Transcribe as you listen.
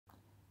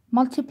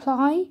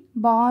multiply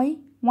by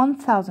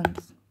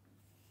 1000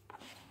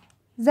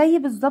 زي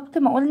بالظبط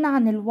ما قلنا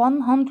عن ال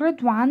 100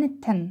 وعن ال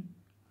 10.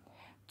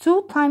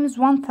 2 times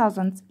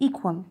 1000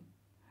 equal.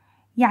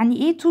 يعني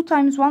ايه 2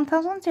 times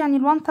 1000؟ يعني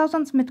ال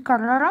 1000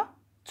 متكررة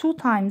 2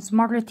 times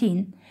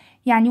مرتين،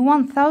 يعني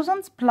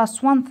 1000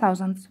 plus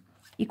 1000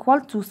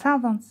 equal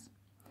 2000.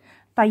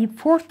 طيب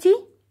 40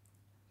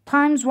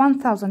 times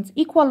 1000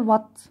 equal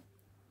what؟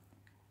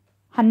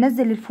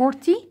 هننزل ال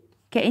 40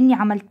 كأني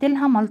عملت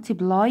لها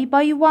multiply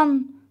by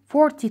 1.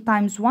 40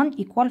 times 1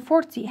 equal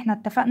 40. احنا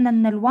اتفقنا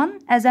ان ال 1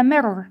 as a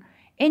mirror.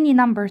 Any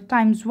number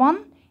times 1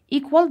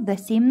 equal the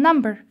same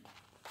number.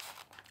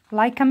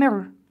 Like a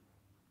mirror.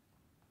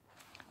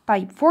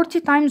 طيب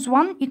 40 times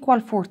 1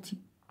 equal 40.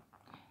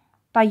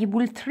 طيب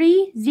وال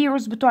 3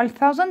 zeros بتوع ال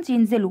 1000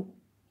 ينزلوا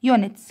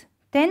units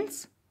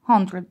tens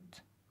 100.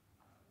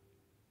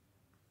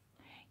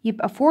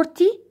 يبقى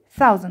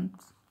 40,000.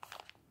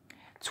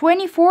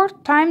 24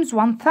 times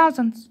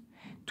 1000.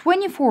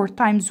 24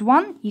 times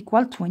 1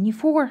 equal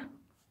 24.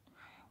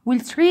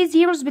 وال 3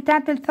 zeros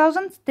بتاعت ال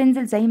 1000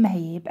 تنزل زي ما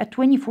هي، يبقى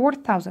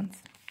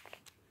 24,000.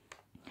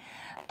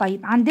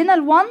 طيب عندنا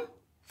ال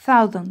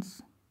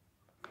 1000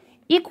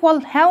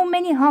 equal how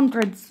many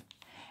hundreds؟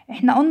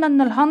 احنا قلنا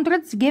ان ال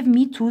hundreds give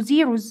me 2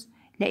 zeros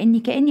لاني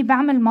كأني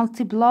بعمل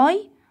multiply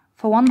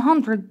في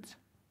 100.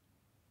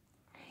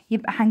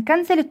 يبقى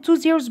هنكنسل ال 2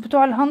 zeros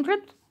بتوع ال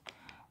 100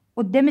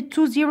 قدام ال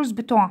 2 zeros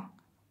بتوع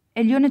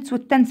اليونتس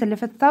والتنس اللي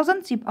في ال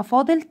 1000، يبقى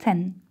فاضل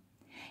 10.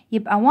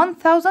 يبقى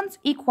 1000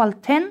 equal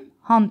 10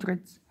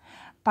 hundreds.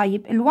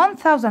 طيب ال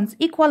 1000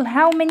 equal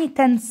how many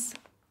tens؟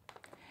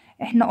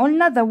 احنا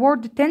قلنا the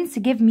word tens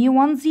give me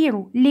 1 zero.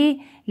 ليه؟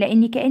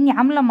 لاني كأني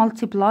عاملة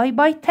multiply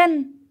by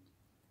 10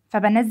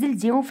 فبنزل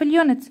زيرو في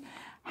اليونتس،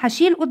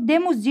 هشيل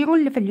قدامه الزيرو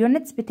اللي في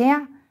اليونتس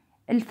بتاع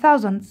ال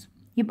thousands،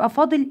 يبقى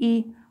فاضل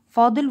ايه؟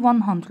 فاضل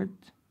 100.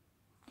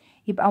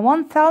 يبقى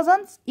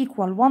 1000 equal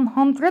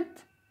 100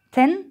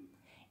 10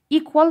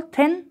 equal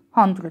 10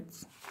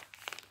 hundreds.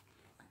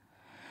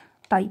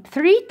 طيب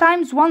 3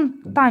 times 1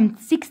 times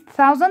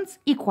 6000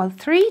 equal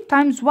 3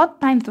 times what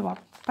times what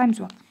times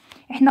what.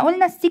 احنا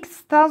قلنا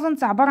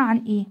 6000 عبارة عن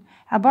ايه؟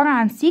 عبارة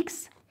عن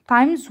 6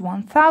 times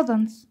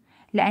 1000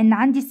 لان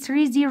عندي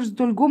 3 zeros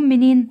دول جم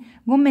منين؟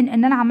 جم من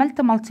ان انا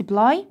عملت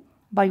multiply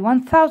by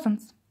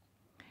 1000.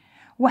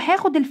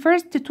 وهاخد ال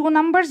first two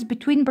numbers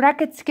between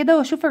brackets كده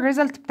واشوف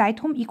الريزلت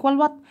بتاعتهم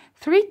equal what.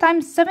 3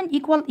 times 7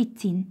 equal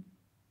 18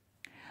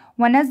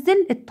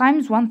 وانزل ال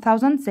times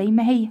 1000 زي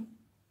ما هي،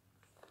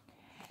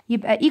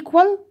 يبقى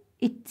equal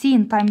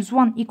 18 times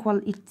 1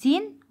 equal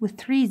 18 و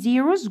 3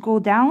 zeros go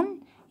down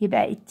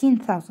يبقى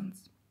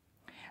 18,000.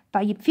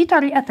 طيب في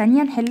طريقة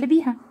تانية نحل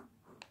بيها،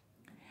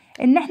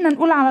 ان احنا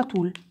نقول على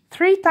طول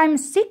 3 times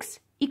 6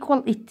 equal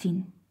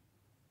 18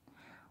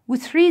 و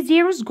 3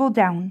 zeros go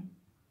down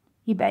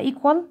يبقى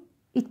equal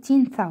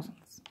 18,000.